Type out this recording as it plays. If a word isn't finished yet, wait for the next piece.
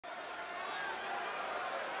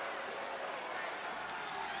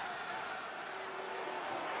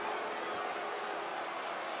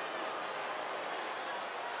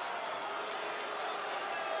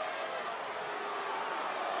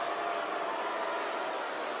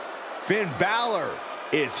Finn Balor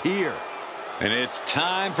is here. And it's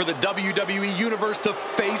time for the WWE Universe to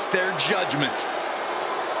face their judgment.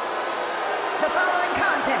 The following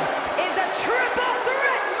contest is a triple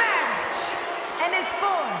threat match and is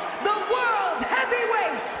for the World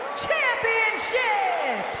Heavyweight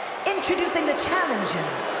Championship. Introducing the challenger,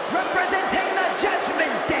 representing the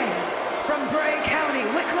Judgment Day from Bray County,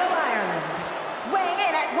 Wicklow, Ireland, weighing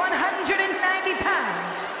in at 190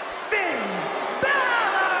 pounds, Finn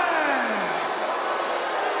Balor.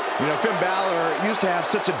 You know, Finn Balor used to have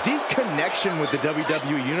such a deep connection with the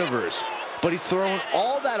WWE Universe, but he's thrown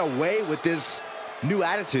all that away with this new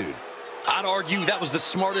attitude. I'd argue that was the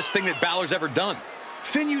smartest thing that Balor's ever done.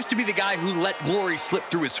 Finn used to be the guy who let glory slip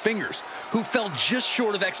through his fingers, who fell just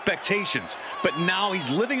short of expectations, but now he's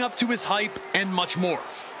living up to his hype and much more.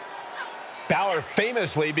 Balor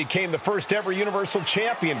famously became the first ever Universal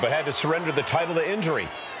Champion, but had to surrender the title to injury.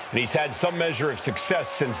 And he's had some measure of success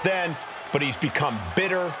since then, but he's become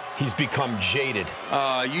bitter, he's become jaded.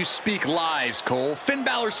 You speak lies, Cole. Finn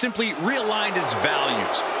Balor simply realigned his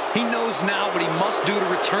values. He knows now what he must do to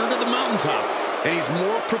return to the mountaintop, and he's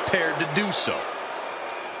more prepared to do so.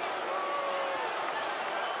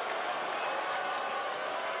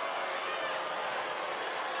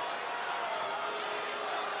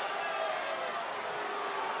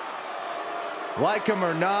 Like him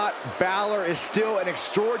or not, Balor is still an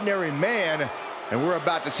extraordinary man, and we're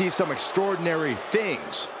about to see some extraordinary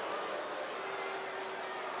things.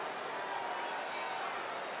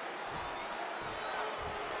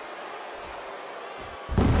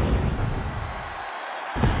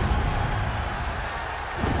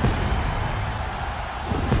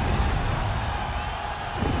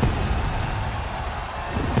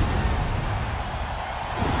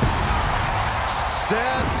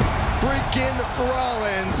 Seth freaking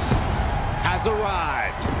Rollins has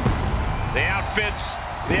arrived. The outfits,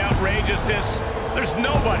 the outrageousness, there's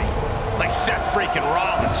nobody like Seth freaking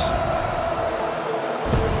Rollins.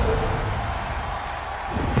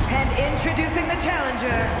 And introducing the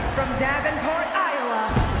challenger from Davenport, Iowa,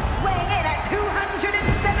 weighing in at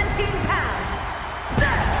 217 pounds,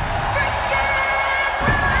 Seth freaking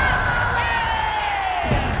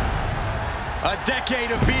Rollins! A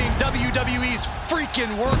decade of being WWE's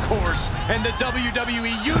freaking workhorse, and the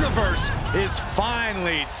WWE Universe is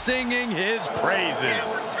finally singing his praises. Now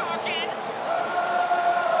we're talking.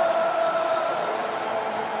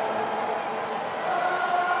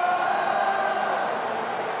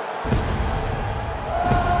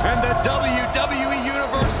 And the WWE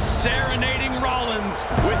Universe serenading Rollins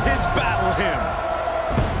with his battle hymn.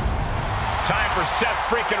 Time for Seth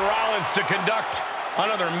freaking Rollins to conduct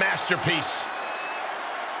another masterpiece.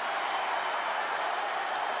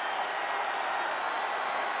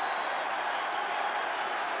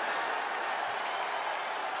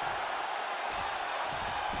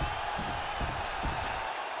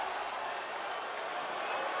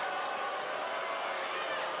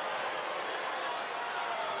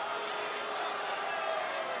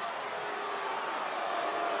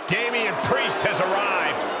 Damian Priest has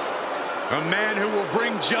arrived. A man who will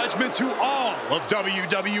bring judgment to all of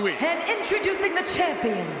WWE. And introducing the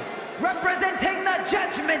champion, representing the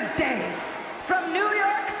Judgment Day from New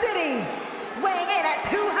York City, weighing in at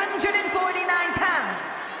 249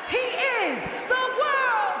 pounds. He is the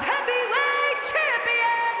World Heavyweight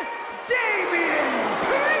Champion, Damian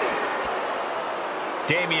Priest.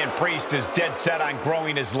 Damian Priest is dead set on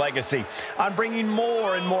growing his legacy, on bringing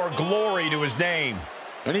more and more glory to his name.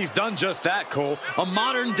 And he's done just that, Cole. A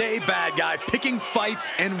modern-day bad guy picking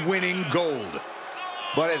fights and winning gold.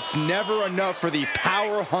 But it's never enough for the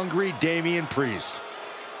power-hungry Damian Priest.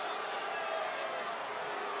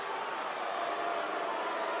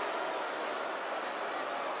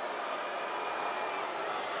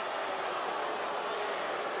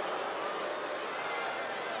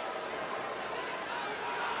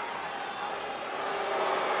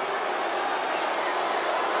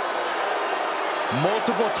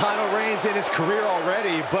 Multiple title reigns in his career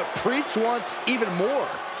already, but Priest wants even more.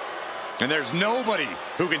 And there's nobody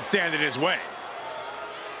who can stand in his way.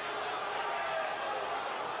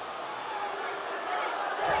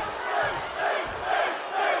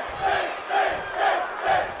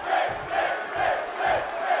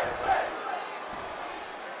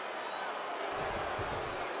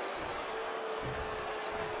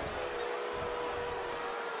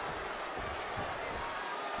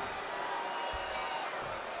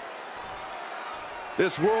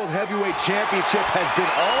 This World Heavyweight Championship has been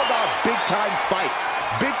all about big-time fights,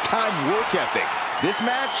 big-time work ethic. This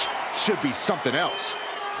match should be something else.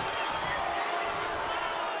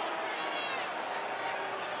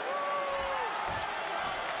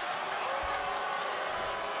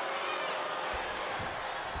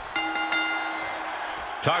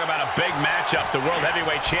 Talk about a big matchup. The World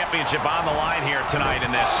Heavyweight Championship on the line here tonight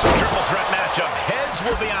in this triple threat matchup. Heads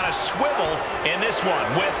will be on a swivel in this one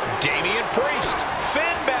with Damian Priest,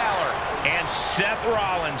 Finn Balor, and Seth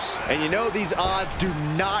Rollins. And you know these odds do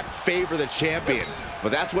not favor the champion,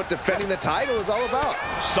 but that's what defending the title is all about.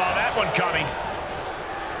 Saw that one coming.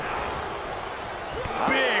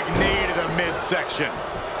 Big knee to the midsection.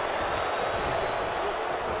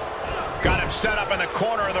 Got him set up in the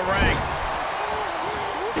corner of the ring.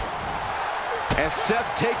 And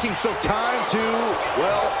Seth taking some time to,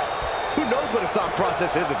 well, who knows what his thought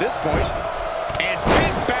process is at this point. And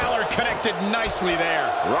Finn Balor connected nicely there.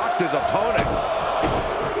 Rocked his opponent.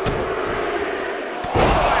 Oh,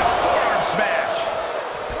 a forearm smash.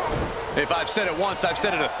 If I've said it once, I've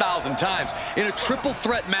said it 1,000 times. In a triple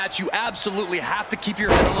threat match, you absolutely have to keep your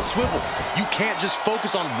head on a swivel. You can't just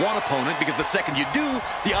focus on one opponent, because the second you do,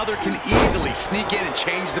 the other can easily sneak in and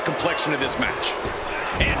change the complexion of this match.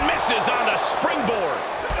 And misses on the springboard.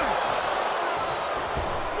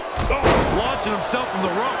 Oh, launching himself from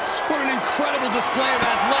the ropes. What an incredible display of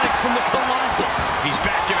athletics from the Colossus. He's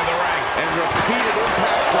back into the ring. And repeated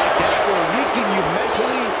impacts like that will weaken you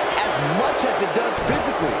mentally as much as it does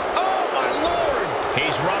physically. Oh, my Lord.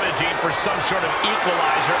 He's rummaging for some sort of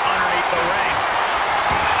equalizer underneath the ring.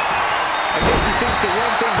 I guess he thinks the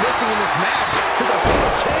one thing missing in this match is a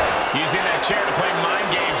steel chair. Using that chair to play mind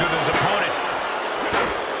games with his opponent.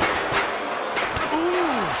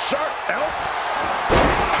 Sharp help.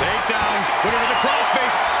 Takedown. Put into the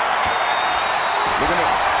crossface. Looking to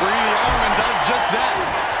free the arm and does just that.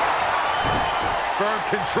 Firm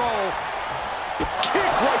control. Kick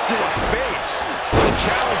right to the face. The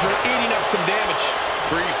challenger eating up some damage.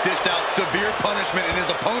 Priest dished out severe punishment, and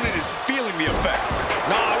his opponent is feeling the effects.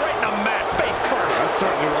 Nah, right in the mat, face first. That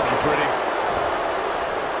certainly wasn't pretty.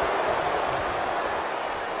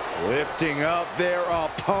 Lifting up their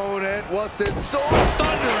opponent. What's in store?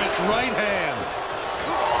 Thunderous right hand.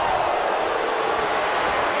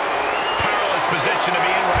 Powerless position to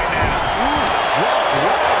be in right now. Ooh, dropped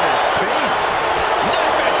right on their face.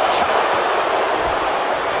 Knife edge chop.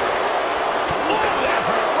 Oh, that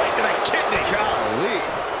hurt right to the kidney. Golly.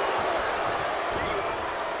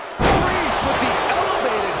 Priest with the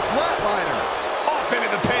elevated flatliner. Off into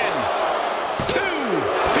the pin. 2.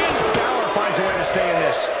 Finn Balor finds a way to stay in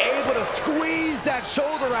this. Able to squeeze that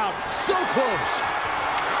shoulder out. So close.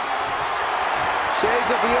 Shades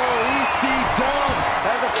of the old EC Dub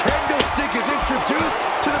as a kendo stick is introduced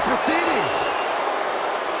to the proceedings.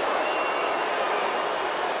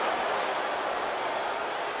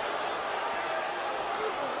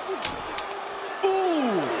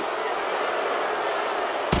 Ooh.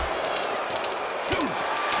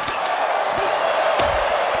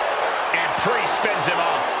 And Priest fends him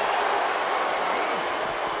off.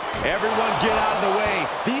 Everyone get out of the way.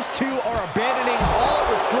 These two are abandoning all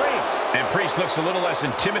restraints. And Priest looks a little less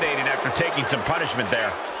intimidating after taking some punishment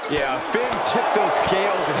there. Yeah, Finn tipped those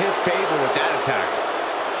scales in his favor with that attack.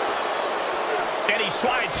 And he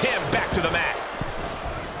slides him back to the mat.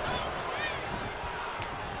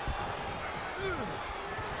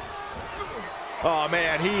 Oh,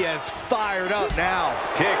 man, he is fired up now.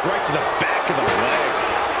 Kick right to the back of the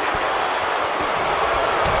leg.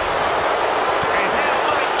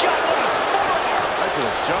 To the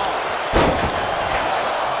jaw.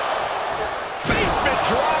 Basement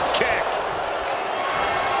drop kick.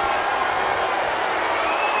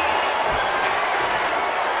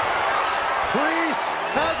 Priest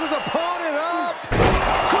has his opponent up.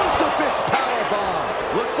 Crucifix powerbomb.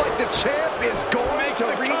 Looks like the champ is going to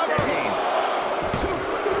retain.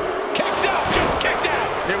 Kicks out, just kicked out.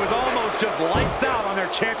 It was almost just lights out on their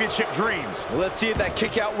championship dreams. Let's see if that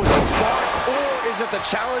kick out was a spark, or is it the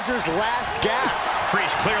challenger's last gasp?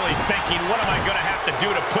 Priest clearly thinking, what am I going to have to do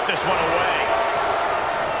to put this one away?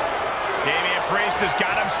 Damian Priest has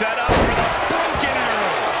got him set up for the broken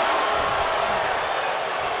arrow.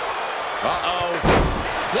 Uh-oh.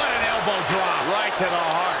 What an elbow drop. Right to the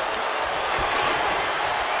heart.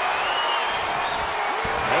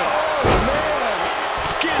 Oh, man.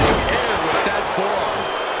 Getting air with that forearm.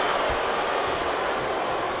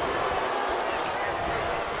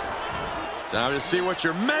 Time to see what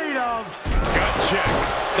you're made of. Good check.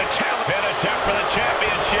 The challenge. Pin attempt for the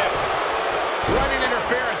championship. Running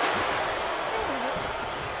interference.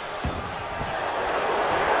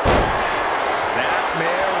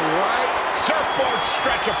 Snapmare right. Surfboard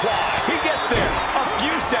stretch apply. He gets there. A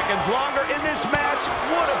few seconds longer in this match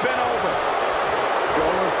would have been over.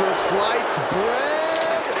 Going for sliced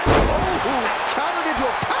bread. Oh, countered into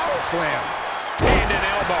a power slam. And an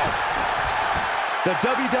elbow. The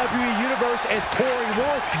WWE Universe is pouring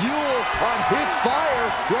more fuel on his fire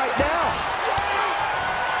right now.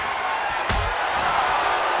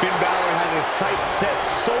 Finn Balor has his sights set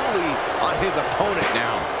solely on his opponent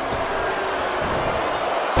now.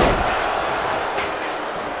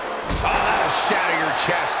 Oh, that'll shatter your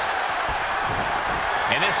chest.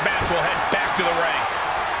 And this match will head back to the ring.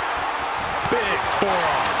 Big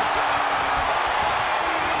forearm.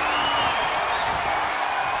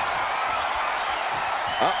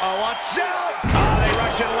 Uh-oh, watch out! Oh, they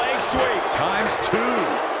Russian leg sweep. ×2.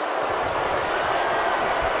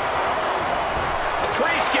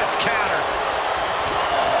 Priest gets countered.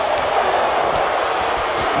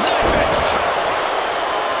 Knife edge chop.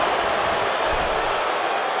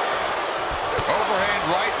 Overhand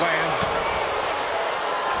right lands.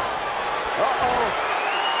 Uh-oh.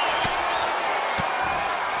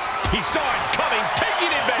 He saw it coming,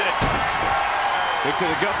 taking advantage. They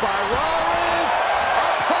could have got by Rollins.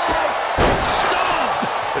 Up high. Stop!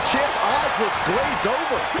 The champ's eyes look glazed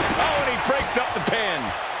over. Oh, and he breaks up the pin.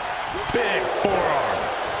 Big forearm.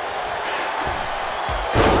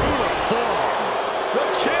 Brutal forearm. The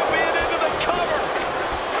champion into the cover.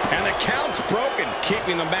 And the count's broken,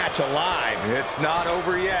 keeping the match alive. It's not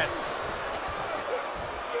over yet.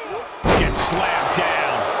 Gets slammed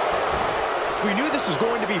down. We knew this was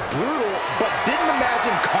going to be brutal, but didn't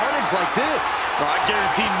imagine carnage like this. Well, I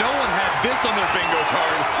guarantee no one had this on their bingo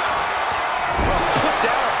card. Put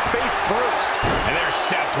down face first. And there's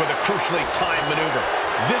Seth with a crucially timed maneuver.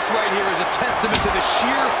 This right here is a testament to the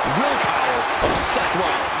sheer willpower of Seth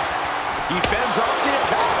Rollins. He fends off the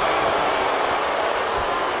attack.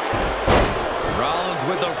 Rollins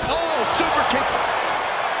with a super kick.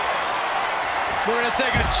 We're going to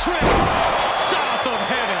take a trip south of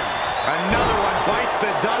heaven. Another one bites the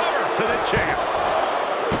dust to the champ.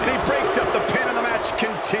 And he breaks up the pin and the match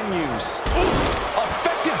continues. Oof,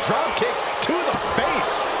 effective drop kick to the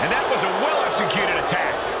face. And that was a well-executed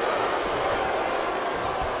attack.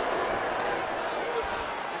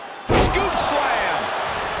 Scoop slam.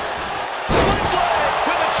 Sling blade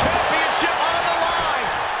with the championship on the line.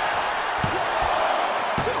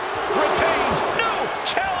 Retains. No.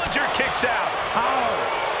 Challenger kicks out. How?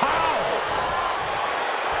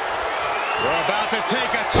 We're about to take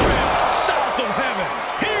a trip south of heaven.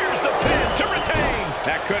 Here's the pin to retain.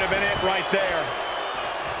 That could have been it right there.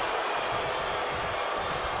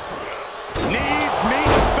 Knees meet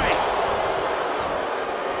the face.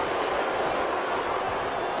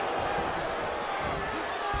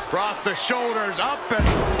 Cross the shoulders, up and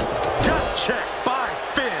gut check by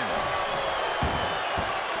Finn.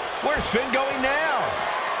 Where's Finn going now?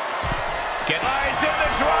 Get eyes in the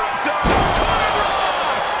drop zone.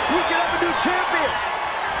 We can have a new champion.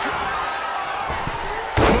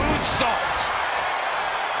 Moonsault.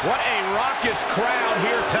 What a raucous crowd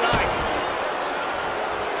here tonight.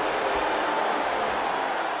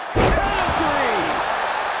 Pedigree.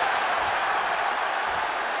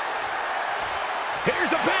 Here's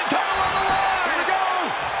the pin, title on the line. Here we go.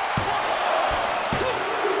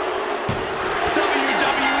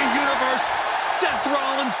 WWE Universe Seth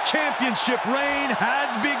Rollins Championship reign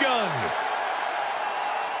has begun.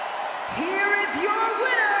 Here is your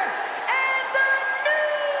winner and the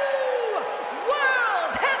new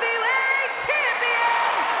World Heavyweight Champion,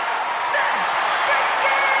 Seth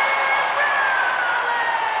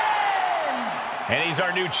Rollins! And he's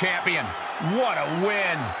our new champion. What a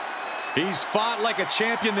win. He's fought like a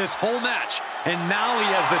champion this whole match, and now he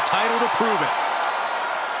has the title to prove it.